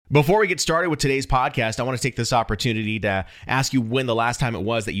Before we get started with today's podcast, I want to take this opportunity to ask you when the last time it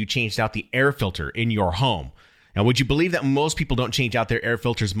was that you changed out the air filter in your home. Now, would you believe that most people don't change out their air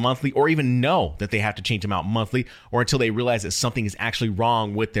filters monthly or even know that they have to change them out monthly or until they realize that something is actually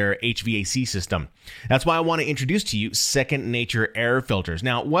wrong with their HVAC system? That's why I want to introduce to you Second Nature air filters.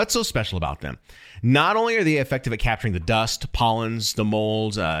 Now, what's so special about them? Not only are they effective at capturing the dust, pollens, the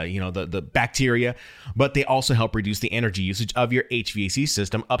molds, the bacteria, but they also help reduce the energy usage of your HVAC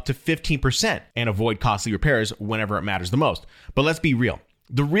system up to 15% and avoid costly repairs whenever it matters the most. But let's be real.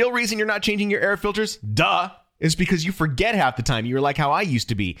 The real reason you're not changing your air filters, is because you forget half the time. You're like how I used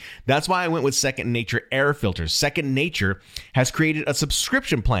to be. That's why I went with Second Nature air filters. Second Nature has created a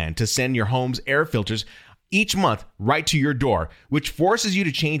subscription plan to send your home's air filters each month right to your door, which forces you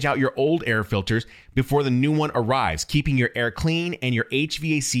to change out your old air filters before the new one arrives, keeping your air clean and your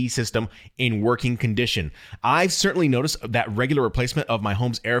HVAC system in working condition. I've certainly noticed that regular replacement of my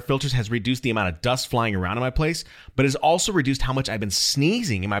home's air filters has reduced the amount of dust flying around in my place, but has also reduced how much I've been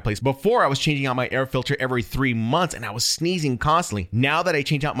sneezing in my place. Before, I was changing out my air filter every 3 months and I was sneezing constantly. Now that I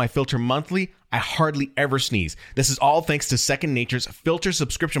change out my filter monthly, I hardly ever sneeze. This is all thanks to Second Nature's filter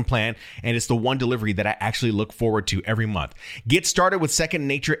subscription plan, and it's the one delivery that I actually look forward to every month. Get started with Second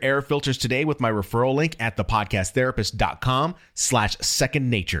Nature air filters today with my referral link at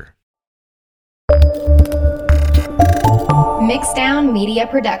thepodcasttherapist.com/secondnature. Mixdown Media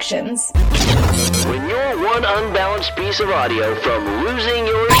Productions. When you're one unbalanced piece of audio from losing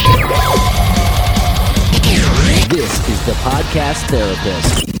your shit. This is the Podcast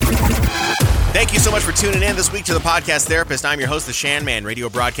Therapist. Thank you so much for tuning in this week to the Podcast Therapist. I'm your host, the Shan Man, radio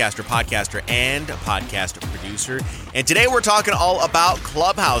broadcaster, podcaster, and podcast producer. And today we're talking all about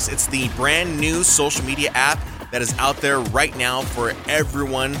Clubhouse. It's the brand new social media app that is out there right now for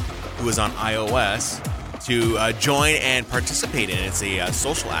everyone who is on iOS to join and participate in. It's a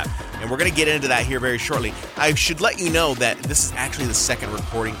social app, and we're going to get into that here very shortly. I should let you know that this is actually the second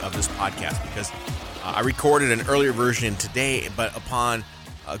recording of this podcast because I recorded an earlier version today, but upon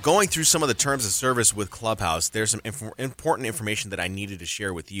going through some of the terms of service with Clubhouse, there's some important information that I needed to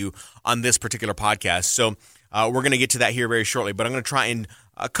share with you on this particular podcast. So we're going to get to that here very shortly, but I'm going to try and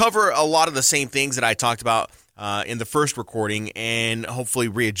cover a lot of the same things that I talked about in the first recording and hopefully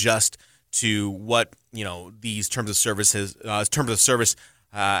readjust to what, these terms of service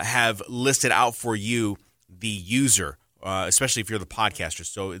have listed out for you, the user. Especially if you're the podcaster.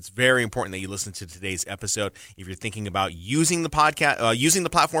 So it's very important that you listen to today's episode if you're thinking about using the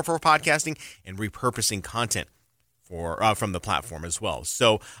platform for podcasting and repurposing content from the platform as well.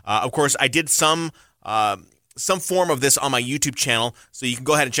 So, of course, I did some form of this on my YouTube channel, so you can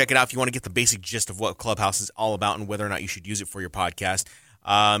go ahead and check it out if you want to get the basic gist of what Clubhouse is all about and whether or not you should use it for your podcast.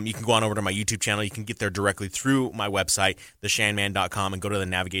 You can go on over to my YouTube channel. You can get there directly through my website, theshanman.com, and go to the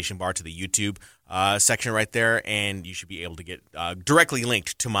navigation bar to the YouTube section right there, and you should be able to get directly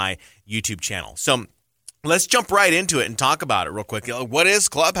linked to my YouTube channel. So let's jump right into it and talk about it real quick. What is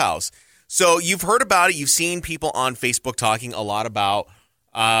Clubhouse? So you've heard about it. You've seen people on Facebook talking a lot about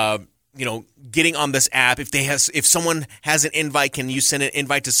getting on this app. If someone has an invite, can you send an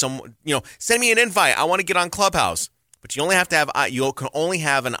invite to someone? Send me an invite. I want to get on Clubhouse. But you can only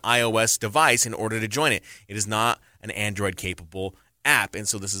have an iOS device in order to join it. It is not an Android-capable app, and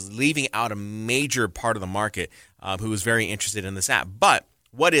so this is leaving out a major part of the market who is very interested in this app. But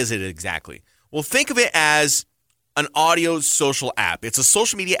what is it exactly? Well, think of it as an audio social app. It's a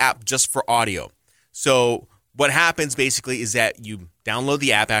social media app just for audio. So what happens basically is that you download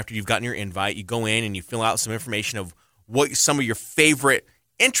the app after you've gotten your invite. You go in and you fill out some information of what some of your favorite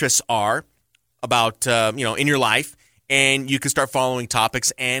interests are about in your life. And you can start following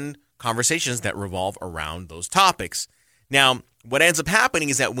topics and conversations that revolve around those topics. Now, what ends up happening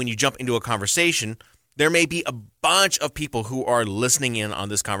is that when you jump into a conversation, there may be a bunch of people who are listening in on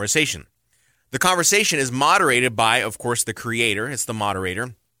this conversation. The conversation is moderated by, of course, the creator. It's the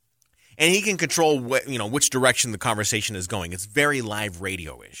moderator. And he can control which direction the conversation is going. It's very live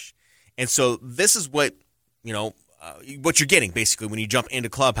radio-ish. And so this is what you're getting, basically, when you jump into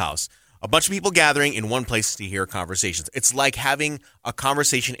Clubhouse. A bunch of people gathering in one place to hear conversations. It's like having a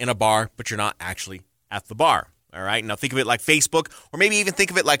conversation in a bar, but you're not actually at the bar. All right? Now think of it like Facebook, or maybe even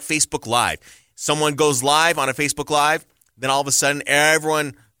think of it like Facebook Live. Someone goes live on a Facebook Live, then all of a sudden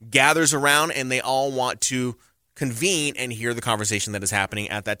everyone gathers around and they all want to convene and hear the conversation that is happening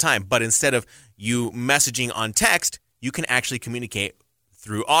at that time. But instead of you messaging on text, you can actually communicate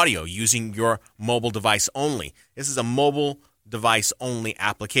through audio using your mobile device only. This is a mobile device only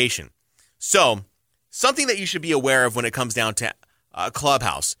application. So, something that you should be aware of when it comes down to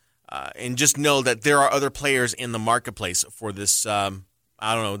Clubhouse, and just know that there are other players in the marketplace for this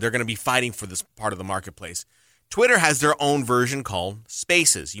I don't know, they're going to be fighting for this part of the marketplace. Twitter has their own version called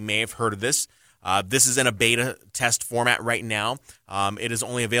Spaces. You may have heard of this. This is in a beta test format right now. It is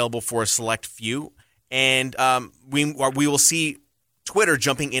only available for a select few. And we will see Twitter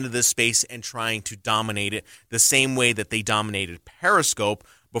jumping into this space and trying to dominate it the same way that they dominated Periscope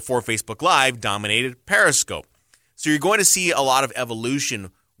before Facebook Live dominated Periscope. So you're going to see a lot of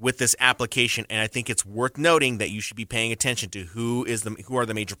evolution with this application, and I think it's worth noting that you should be paying attention to who are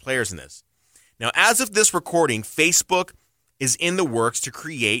the major players in this. Now, as of this recording, Facebook is in the works to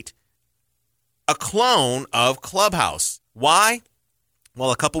create a clone of Clubhouse. Why?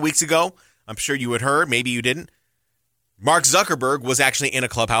 Well, a couple weeks ago, I'm sure you had heard, maybe you didn't, Mark Zuckerberg was actually in a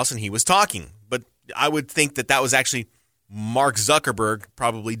Clubhouse and he was talking. But I would think that was actually Mark Zuckerberg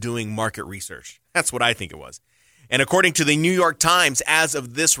probably doing market research. That's what I think it was. And according to the New York Times, as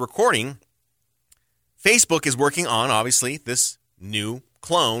of this recording, Facebook is working on, obviously, this new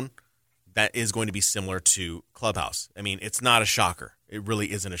clone that is going to be similar to Clubhouse. I mean, it's not a shocker. It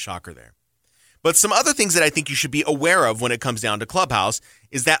really isn't a shocker there. But some other things that I think you should be aware of when it comes down to Clubhouse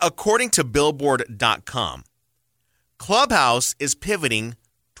is that according to Billboard.com, Clubhouse is pivoting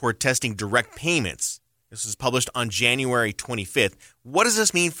toward testing direct payments. This was published on January 25th. What does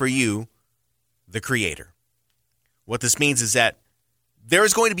this mean for you, the creator? What this means is that there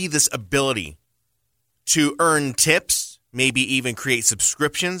is going to be this ability to earn tips, maybe even create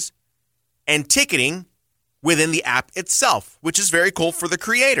subscriptions and ticketing within the app itself, which is very cool for the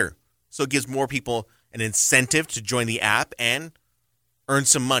creator. So it gives more people an incentive to join the app and earn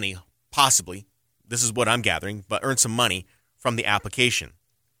some money, possibly. This is what I'm gathering, but earn some money from the application.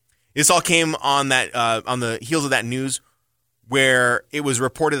 This all came on the heels of that news where it was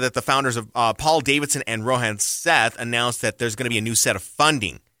reported that the founders of Paul Davidson and Rohan Seth announced that there's going to be a new set of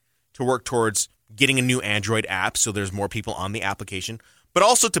funding to work towards getting a new Android app so there's more people on the application, but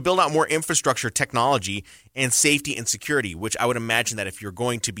also to build out more infrastructure, technology, and safety and security, which I would imagine that if you're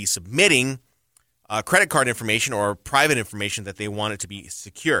going to be submitting credit card information or private information, that they want it to be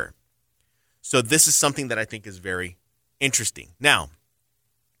secure. So this is something that I think is very interesting. Now,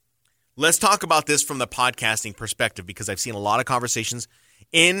 let's talk about this from the podcasting perspective because I've seen a lot of conversations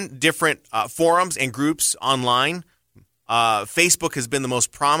in different forums and groups online. Facebook has been the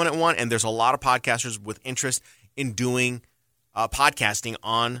most prominent one, and there's a lot of podcasters with interest in doing podcasting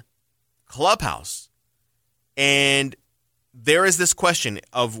on Clubhouse. And there is this question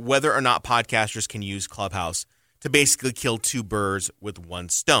of whether or not podcasters can use Clubhouse to basically kill two birds with one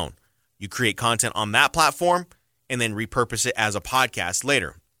stone. You create content on that platform and then repurpose it as a podcast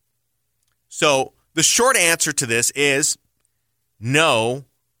later. So the short answer to this is no,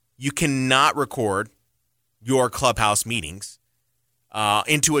 you cannot record your Clubhouse meetings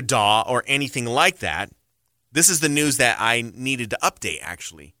into a DAW or anything like that. This is the news that I needed to update,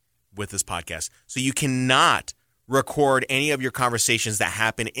 actually, with this podcast. So you cannot record any of your conversations that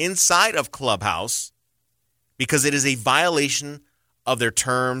happen inside of Clubhouse because it is a violation of their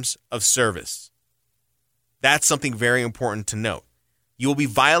terms of service. That's something very important to note. You will be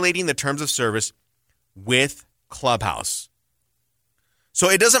violating the terms of service with Clubhouse. So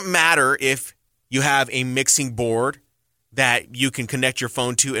it doesn't matter if you have a mixing board that you can connect your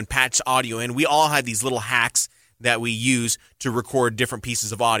phone to and patch audio in. We all have these little hacks that we use to record different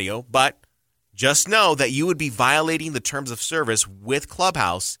pieces of audio, but just know that you would be violating the terms of service with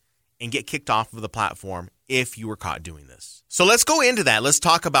Clubhouse and get kicked off of the platform if you were caught doing this. So let's go into that. Let's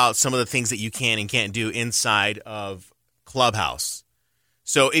talk about some of the things that you can and can't do inside of Clubhouse.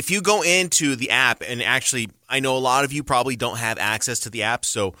 So if you go into the app, and actually I know a lot of you probably don't have access to the app,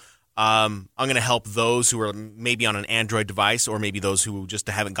 so I'm going to help those who are maybe on an Android device or maybe those who just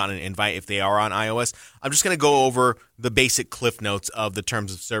haven't gotten an invite if they are on iOS. I'm just going to go over the basic cliff notes of the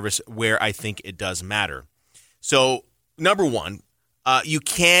terms of service where I think it does matter. So number one, you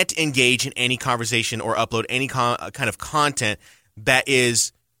can't engage in any conversation or upload any kind of content that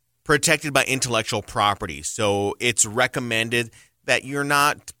is protected by intellectual property. So it's recommended that you're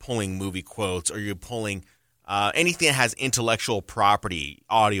not pulling movie quotes or you're pulling anything that has intellectual property,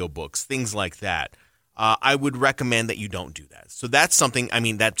 audiobooks, things like that. I would recommend that you don't do that. So that's something,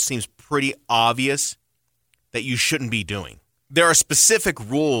 that seems pretty obvious that you shouldn't be doing. There are specific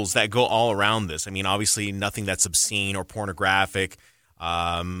rules that go all around this. Obviously nothing that's obscene or pornographic,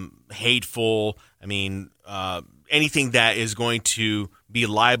 hateful. Anything that is going to be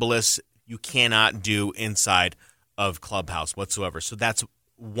libelous, you cannot do inside of Clubhouse whatsoever. So that's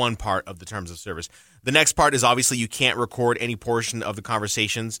one part of the terms of service. The next part is obviously you can't record any portion of the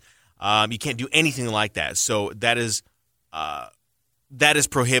conversations. You can't do anything like that. So that is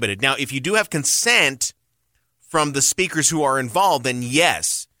prohibited. Now, if you do have consent from the speakers who are involved, then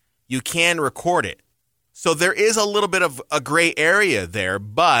yes, you can record it. So there is a little bit of a gray area there,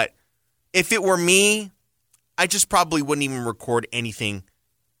 but if it were me, I just probably wouldn't even record anything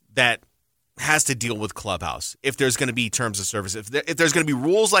that has to deal with Clubhouse. If there's going to be terms of service, if there's going to be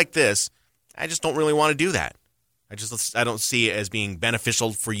rules like this, I just don't really want to do that. I don't see it as being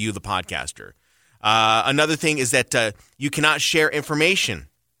beneficial for you, the podcaster. Another thing is that you cannot share information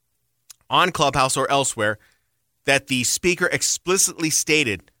on Clubhouse or elsewhere that the speaker explicitly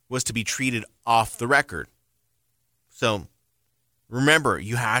stated was to be treated off the record. So remember,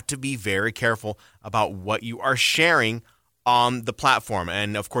 you have to be very careful about what you are sharing on the platform.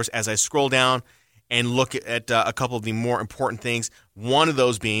 And of course, as I scroll down and look at a couple of the more important things, one of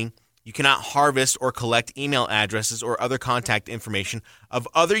those being you cannot harvest or collect email addresses or other contact information of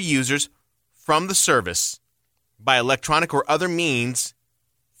other users from the service by electronic or other means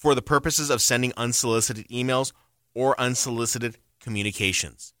for the purposes of sending unsolicited emails or unsolicited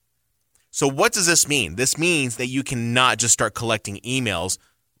communications. So what does this mean? This means that you cannot just start collecting emails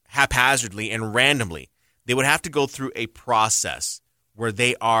haphazardly and randomly. They would have to go through a process where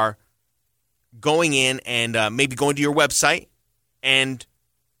they are going in and maybe going to your website and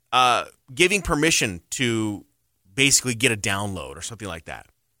giving permission to basically get a download or something like that.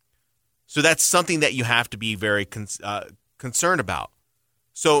 So that's something that you have to be very concerned about.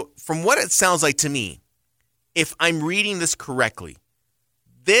 So from what it sounds like to me, if I'm reading this correctly,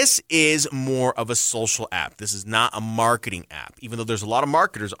 this is more of a social app. This is not a marketing app. Even though there's a lot of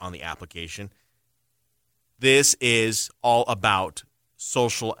marketers on the application, this is all about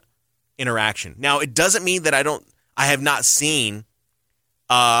social interaction. Now, it doesn't mean that I have not seen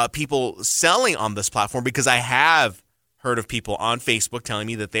people selling on this platform, because I have heard of people on Facebook telling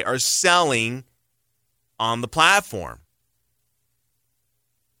me that they are selling on the platform.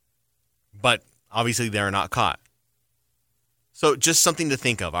 But obviously they're not caught. So just something to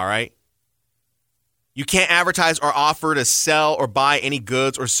think of, all right? You can't advertise or offer to sell or buy any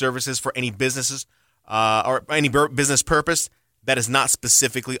goods or services for any businesses or any business purpose that is not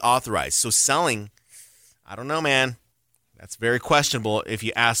specifically authorized. So selling, I don't know, man. That's very questionable if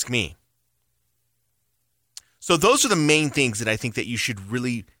you ask me. So those are the main things that I think that you should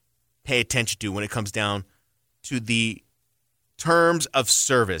really pay attention to when it comes down to the terms of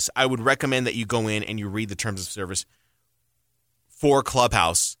service. I would recommend that you go in and you read the terms of service for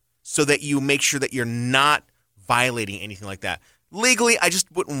Clubhouse so that you make sure that you're not violating anything like that. Legally, I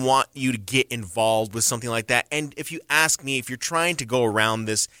just wouldn't want you to get involved with something like that. And if you ask me, if you're trying to go around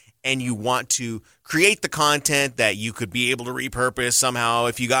this and you want to create the content that you could be able to repurpose somehow,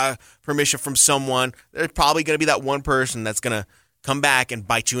 if you got permission from someone, there's probably going to be that one person that's going to come back and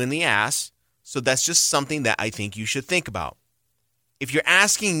bite you in the ass. So that's just something that I think you should think about. If you're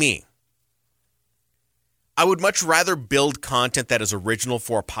asking me, I would much rather build content that is original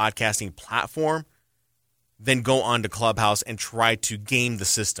for a podcasting platform than go on to Clubhouse and try to game the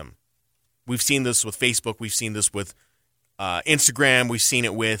system. We've seen this with Facebook. We've seen this with Instagram. We've seen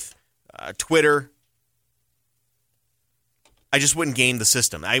it with Twitter. I just wouldn't game the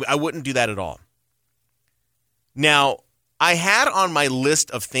system. I wouldn't do that at all. Now, I had on my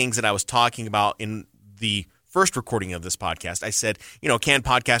list of things that I was talking about in the first recording of this podcast, I said, can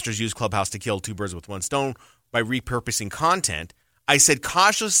podcasters use Clubhouse to kill two birds with one stone by repurposing content? I said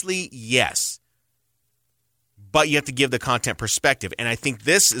cautiously, yes. But you have to give the content perspective. And I think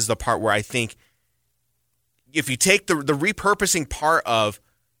this is the part where I think if you take the repurposing part of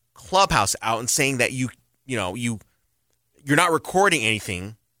Clubhouse out and saying that you're not recording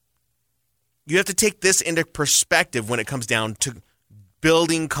anything, you have to take this into perspective when it comes down to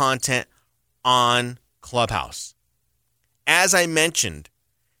building content on Clubhouse. As I mentioned,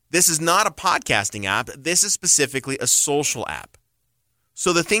 this is not a podcasting app. This is specifically a social app.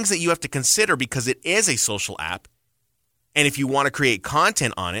 So the things that you have to consider, because it is a social app, and if you want to create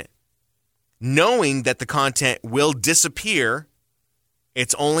content on it, knowing that the content will disappear,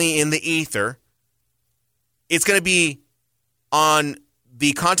 it's only in the ether, it's going to be on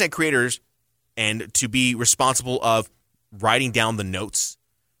the content creators and to be responsible of writing down the notes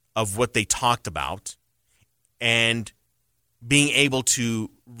of what they talked about and being able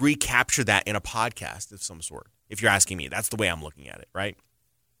to recapture that in a podcast of some sort. If you're asking me, that's the way I'm looking at it, right?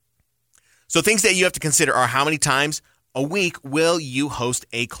 So things that you have to consider are how many times a week will you host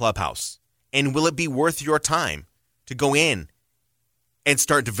a Clubhouse? And will it be worth your time to go in and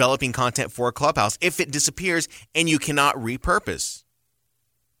start developing content for a Clubhouse if it disappears and you cannot repurpose?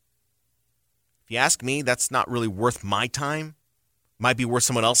 If you ask me, that's not really worth my time. Might be worth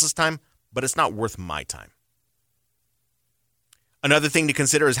someone else's time, but it's not worth my time. Another thing to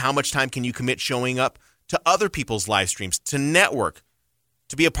consider is how much time can you commit showing up to other people's live streams, to network,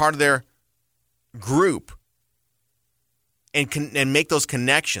 to be a part of their group, and make those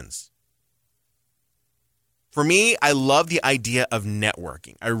connections. For me, I love the idea of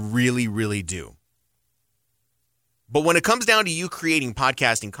networking. I really, really do. But when it comes down to you creating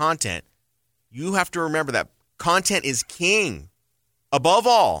podcasting content, you have to remember that content is king. Above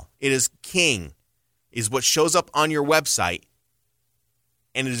all, it is king, is what shows up on your website,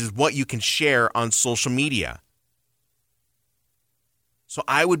 and it is what you can share on social media. So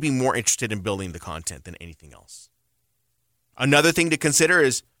I would be more interested in building the content than anything else. Another thing to consider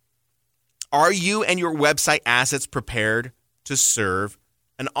is, are you and your website assets prepared to serve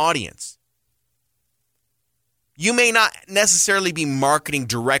an audience? You may not necessarily be marketing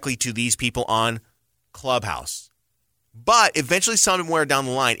directly to these people on Clubhouse, but eventually somewhere down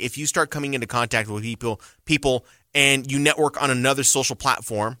the line, if you start coming into contact with people and you network on another social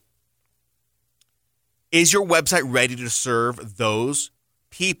platform, is your website ready to serve those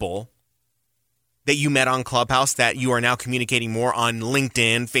people that you met on Clubhouse that you are now communicating more on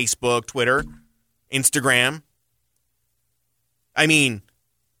LinkedIn, Facebook, Twitter, Instagram? I mean,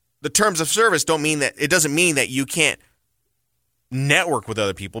 the terms of service doesn't mean that you can't network with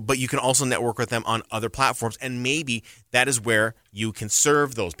other people, but you can also network with them on other platforms, and maybe that is where you can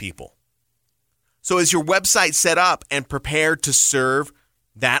serve those people. So is your website set up and prepared to serve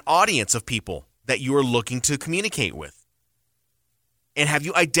that audience of people that you are looking to communicate with? And have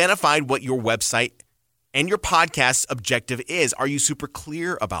you identified what your website and your podcast's objective is? Are you super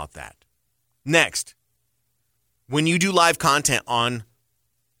clear about that? Next, when you do live content on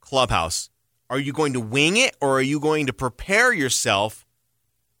Clubhouse, are you going to wing it, or are you going to prepare yourself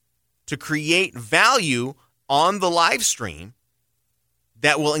to create value on the live stream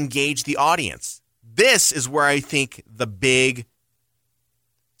that will engage the audience? This is where I think the big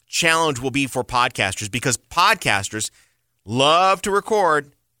challenge will be for podcasters, because podcasters love to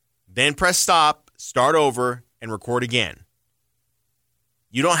record, then press stop, start over, and record again.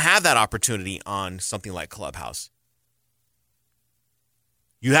 You don't have that opportunity on something like Clubhouse.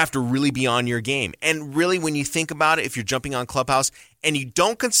 You have to really be on your game. And really, when you think about it, if you're jumping on Clubhouse and you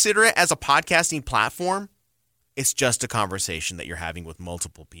don't consider it as a podcasting platform, it's just a conversation that you're having with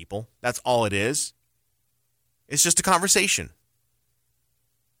multiple people. That's all it is. It's just a conversation.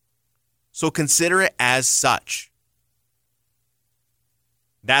 So consider it as such.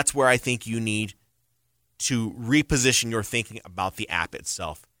 That's where I think you need to reposition your thinking about the app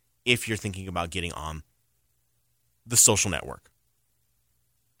itself if you're thinking about getting on the social network.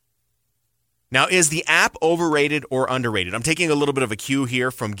 Now, is the app overrated or underrated? I'm taking a little bit of a cue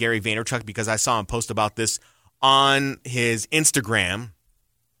here from Gary Vaynerchuk because I saw him post about this on his Instagram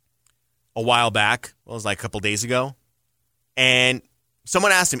a while back. Well, it was like a couple days ago. And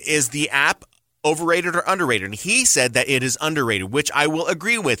someone asked him, is the app overrated or underrated? And he said that it is underrated, which I will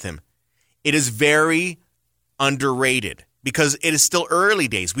agree with him. It is very underrated because it is still early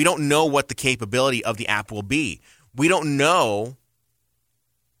days. We don't know what the capability of the app will be. We don't know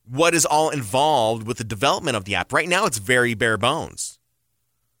what is all involved with the development of the app. Right now, it's very bare bones.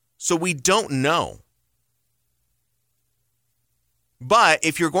 So we don't know. But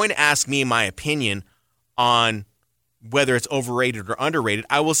if you're going to ask me my opinion on whether it's overrated or underrated,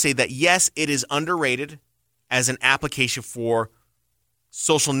 I will say that yes, it is underrated as an application for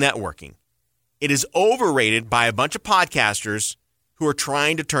social networking. It is overrated by a bunch of podcasters who are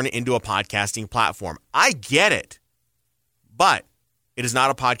trying to turn it into a podcasting platform. I get it, but it is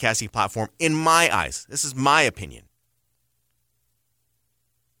not a podcasting platform in my eyes. This is my opinion.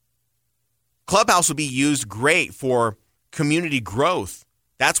 Clubhouse will be used great for community growth.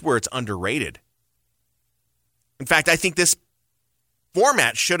 That's where it's underrated. In fact, I think this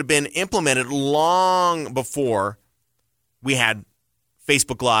format should have been implemented long before we had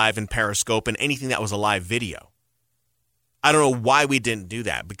Facebook Live and Periscope and anything that was a live video. I don't know why we didn't do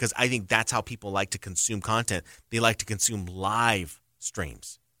that, because I think that's how people like to consume content. They like to consume live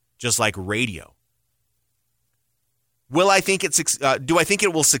streams, just like radio. Do I think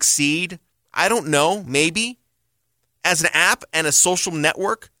it will succeed? I don't know, maybe. As an app and a social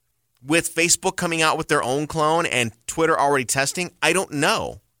network, with Facebook coming out with their own clone and Twitter already testing, I don't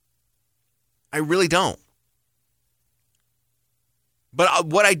know. I really don't. But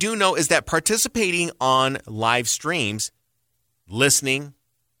what I do know is that participating on live streams, listening,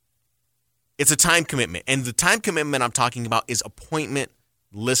 it's a time commitment. And the time commitment I'm talking about is appointment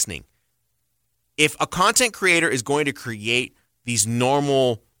listening. If a content creator is going to create these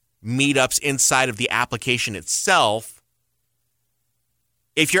normal meetups inside of the application itself,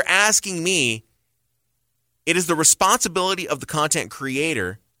 if you're asking me, it is the responsibility of the content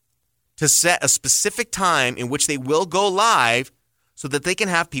creator to set a specific time in which they will go live so that they can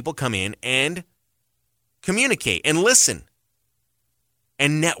have people come in and communicate and listen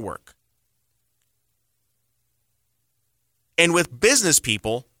and network. And with business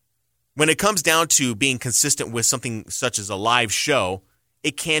people, when it comes down to being consistent with something such as a live show,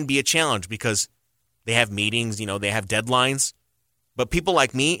 it can be a challenge because they have meetings, they have deadlines. But people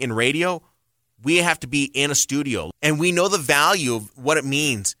like me in radio, we have to be in a studio. And we know the value of what it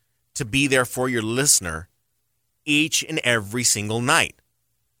means to be there for your listener each and every single night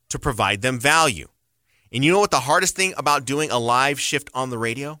to provide them value. And you know what the hardest thing about doing a live shift on the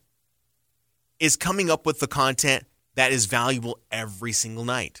radio is? Coming up with the content that is valuable every single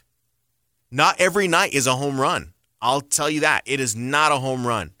night. Not every night is a home run. I'll tell you that. It is not a home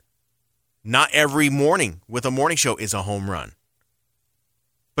run. Not every morning with a morning show is a home run.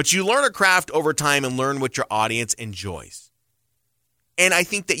 But you learn a craft over time and learn what your audience enjoys. And I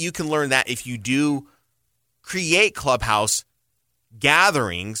think that you can learn that if you do create Clubhouse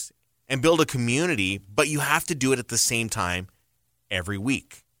gatherings and build a community, but you have to do it at the same time every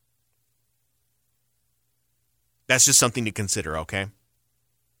week. That's just something to consider, okay?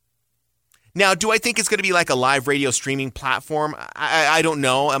 Now, do I think it's going to be like a live radio streaming platform? I don't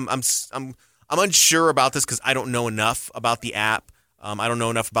know. I'm unsure about this because I don't know enough about the app. I don't know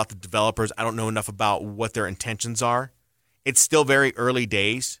enough about the developers. I don't know enough about what their intentions are. It's still very early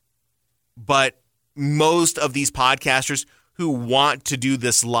days, but most of these podcasters who want to do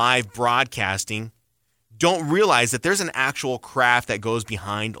this live broadcasting don't realize that there's an actual craft that goes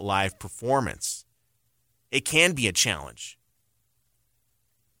behind live performance. It can be a challenge.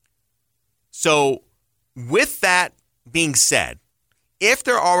 So with that being said, if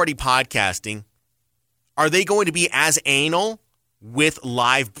they're already podcasting, are they going to be as anal with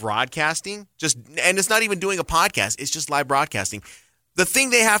live broadcasting? And it's not even doing a podcast. It's just live broadcasting. The thing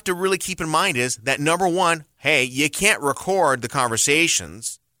they have to really keep in mind is that, number one, hey, you can't record the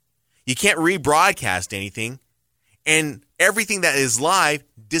conversations. You can't rebroadcast anything. And everything that is live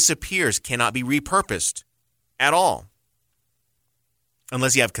disappears, cannot be repurposed at all.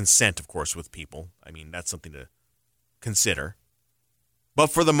 Unless you have consent, of course, with people. I mean, that's something to consider. But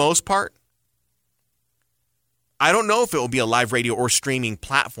for the most part, I don't know if it will be a live radio or streaming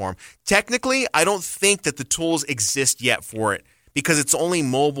platform. Technically, I don't think that the tools exist yet for it because it's only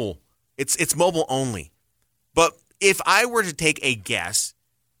mobile. It's mobile only. But if I were to take a guess,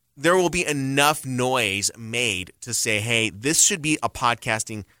 there will be enough noise made to say, hey, this should be a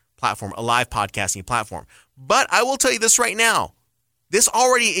podcasting platform, a live podcasting platform. But I will tell you this right now. This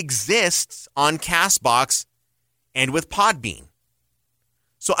already exists on CastBox and with Podbean.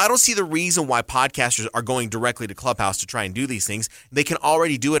 So I don't see the reason why podcasters are going directly to Clubhouse to try and do these things. They can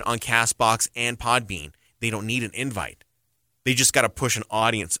already do it on CastBox and Podbean. They don't need an invite. They just got to push an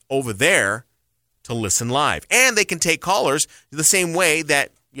audience over there to listen live. And they can take callers the same way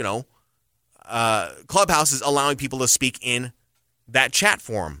that, Clubhouse is allowing people to speak in that chat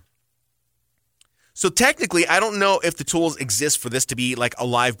forum. So technically, I don't know if the tools exist for this to be like a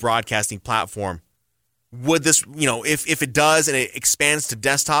live broadcasting platform. Would this, if it does and it expands to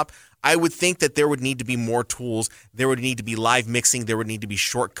desktop, I would think that there would need to be more tools. There would need to be live mixing. There would need to be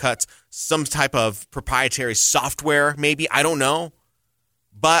shortcuts, some type of proprietary software, maybe. I don't know.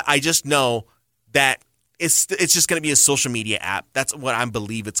 But I just know that it's just going to be a social media app. That's what I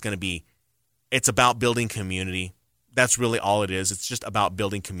believe it's going to be. It's about building community. That's really all it is. It's just about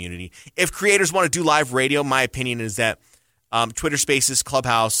building community. If creators want to do live radio, my opinion is that Twitter Spaces,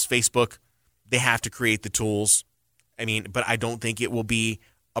 Clubhouse, Facebook, they have to create the tools. But I don't think it will be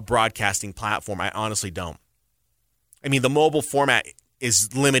a broadcasting platform. I honestly don't. The mobile format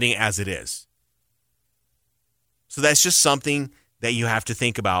is limiting as it is. So that's just something that you have to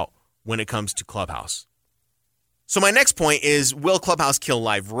think about when it comes to Clubhouse. So my next point is, will Clubhouse kill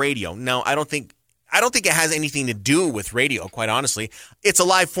live radio? No, I don't think it has anything to do with radio, quite honestly. It's a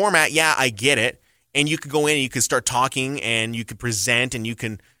live format. Yeah, I get it. And you could go in and you could start talking and you could present and you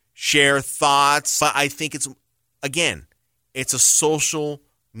can share thoughts. But I think it's a social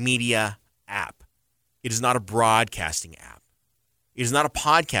media app. It is not a broadcasting app. It is not a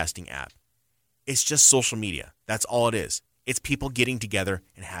podcasting app. It's just social media. That's all it is. It's people getting together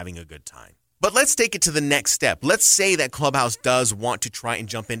and having a good time. But let's take it to the next step. Let's say that Clubhouse does want to try and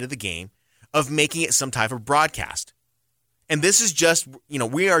jump into the game of making it some type of broadcast. And this is just,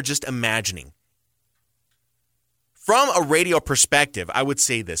 we are just imagining. From a radio perspective, I would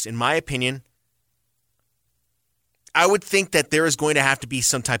say this. In my opinion, I would think that there is going to have to be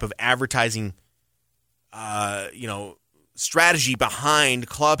some type of advertising, strategy behind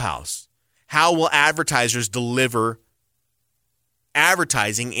Clubhouse. How will advertisers deliver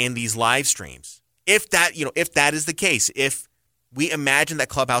advertising in these live streams. If that is the case, if we imagine that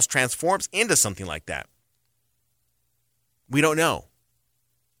Clubhouse transforms into something like that, we don't know.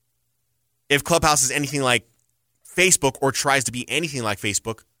 If Clubhouse is anything like Facebook or tries to be anything like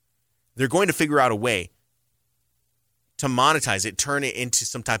Facebook, they're going to figure out a way to monetize it, turn it into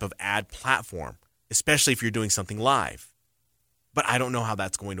some type of ad platform, especially if you're doing something live. But I don't know how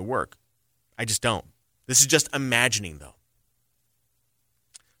that's going to work. I just don't. This is just imagining, though.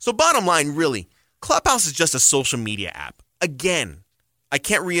 So bottom line, really, Clubhouse is just a social media app. Again, I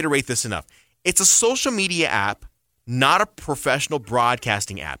can't reiterate this enough. It's a social media app, not a professional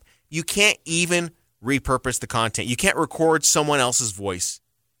broadcasting app. You can't even repurpose the content. You can't record someone else's voice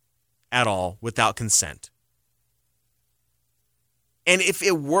at all without consent. And if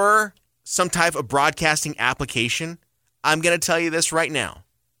it were some type of broadcasting application, I'm going to tell you this right now.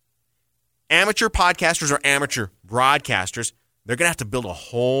 Amateur podcasters or amateur broadcasters, they're going to have to build a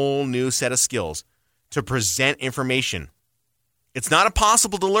whole new set of skills to present information. It's not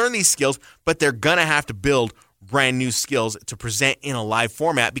impossible to learn these skills, but they're going to have to build brand new skills to present in a live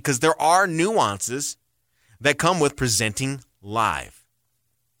format because there are nuances that come with presenting live.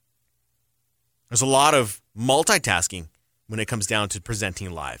 There's a lot of multitasking when it comes down to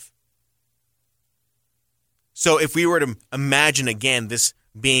presenting live. So if we were to imagine, again, this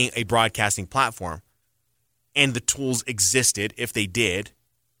being a broadcasting platform and the tools existed, if they did,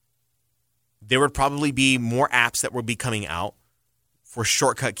 there would probably be more apps that would be coming out for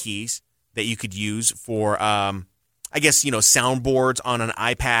shortcut keys that you could use for, soundboards on an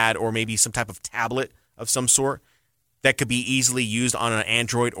iPad or maybe some type of tablet of some sort that could be easily used on an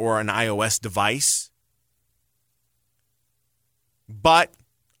Android or an iOS device. But,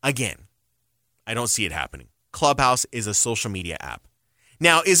 again, I don't see it happening. Clubhouse is a social media app.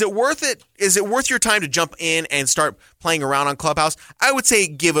 Now, is it worth it? Is it worth your time to jump in and start playing around on Clubhouse? I would say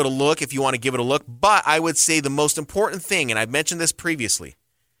give it a look if you want to give it a look. But I would say the most important thing, and I've mentioned this previously,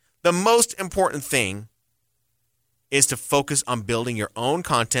 the most important thing is to focus on building your own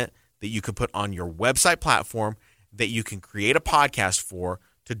content that you can put on your website platform that you can create a podcast for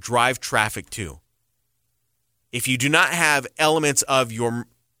to drive traffic to. If you do not have elements of your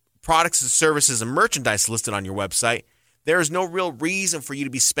products and services and merchandise listed on your website, there is no real reason for you to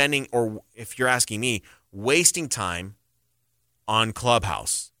be spending, or if you're asking me, wasting time on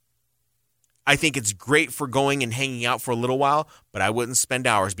Clubhouse. I think it's great for going and hanging out for a little while, but I wouldn't spend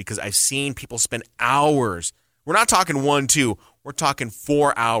hours because I've seen people spend hours. We're not talking 1, 2. We're talking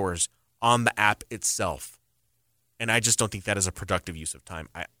 4 hours on the app itself. And I just don't think that is a productive use of time.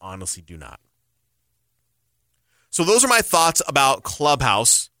 I honestly do not. So those are my thoughts about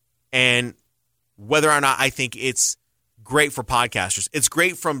Clubhouse and whether or not I think it's great for podcasters. It's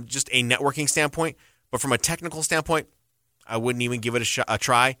great from just a networking standpoint, but from a technical standpoint, I wouldn't even give it a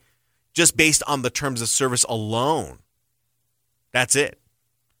try just based on the terms of service alone. That's it.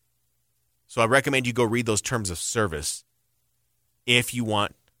 So I recommend you go read those terms of service if you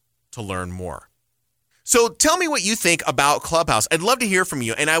want to learn more. So tell me what you think about Clubhouse. I'd love to hear from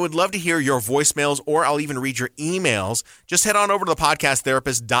you, and I would love to hear your voicemails, or I'll even read your emails. Just head on over to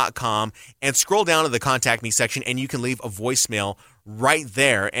thepodcasttherapist.com and scroll down to the Contact Me section, and you can leave a voicemail right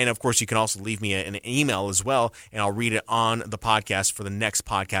there. And, of course, you can also leave me an email as well, and I'll read it on the podcast for the next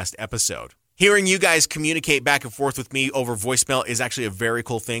podcast episode. Hearing you guys communicate back and forth with me over voicemail is actually a very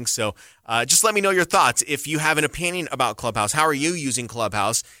cool thing. So just let me know your thoughts. If you have an opinion about Clubhouse, how are you using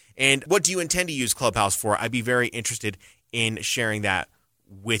Clubhouse? And what do you intend to use Clubhouse for? I'd be very interested in sharing that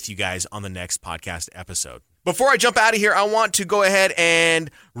with you guys on the next podcast episode. Before I jump out of here, I want to go ahead and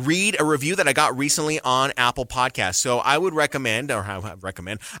read a review that I got recently on Apple Podcasts. So I would recommend,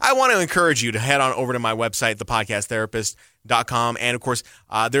 I want to encourage you to head on over to my website, thepodcasttherapist.com. And of course,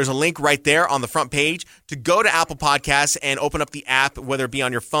 there's a link right there on the front page to go to Apple Podcasts and open up the app, whether it be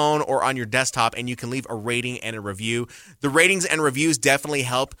on your phone or on your desktop, and you can leave a rating and a review. The ratings and reviews definitely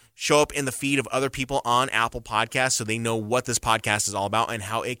help show up in the feed of other people on Apple Podcasts so they know what this podcast is all about and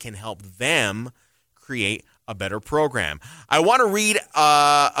how it can help them create a better program. I want to read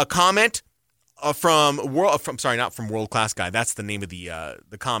a comment not from World Class Guy. That's the name of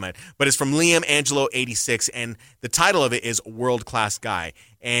the comment, but it's from Liam Angelo 86, and the title of it is World Class Guy.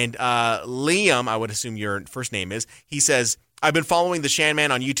 And Liam, I would assume your first name is. He says, "I've been following the Shan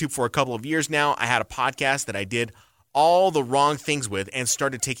Man on YouTube for a couple of years now. I had a podcast that I did all the wrong things with, and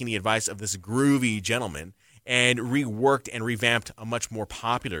started taking the advice of this groovy gentleman and reworked and revamped a much more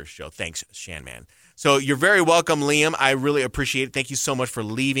popular show. Thanks, Shan Man." So you're very welcome, Liam. I really appreciate it. Thank you so much for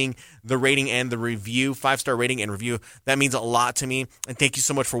leaving the rating and the review, 5-star rating and review. That means a lot to me. And thank you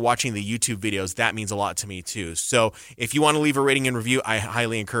so much for watching the YouTube videos. That means a lot to me too. So if you want to leave a rating and review, I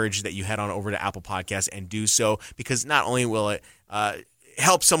highly encourage that you head on over to Apple Podcasts and do so, because not only will it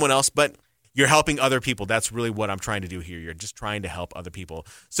help someone else, but you're helping other people. That's really what I'm trying to do here. You're just trying to help other people.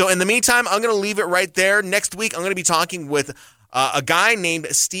 So in the meantime, I'm going to leave it right there. Next week, I'm going to be talking with a guy named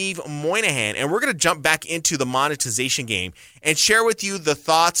Steve Moynihan, and we're going to jump back into the monetization game and share with you the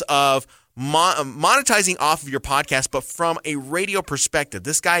thoughts of monetizing off of your podcast, but from a radio perspective.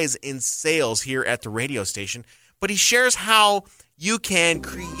 This guy is in sales here at the radio station, but he shares how you can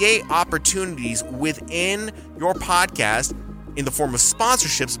create opportunities within your podcast in the form of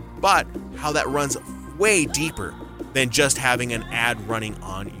sponsorships, but how that runs way deeper than just having an ad running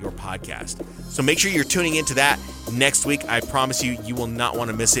on your podcast. So make sure you're tuning into that next week. I promise you, you will not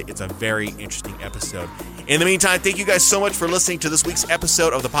want to miss it. It's a very interesting episode. In the meantime, thank you guys so much for listening to this week's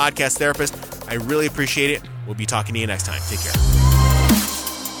episode of The Podcast Therapist. I really appreciate it. We'll be talking to you next time. Take care.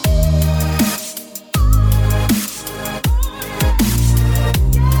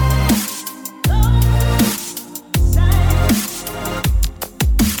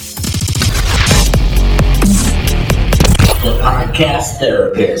 Podcast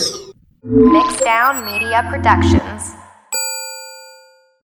Therapist. Mixdown Media Productions.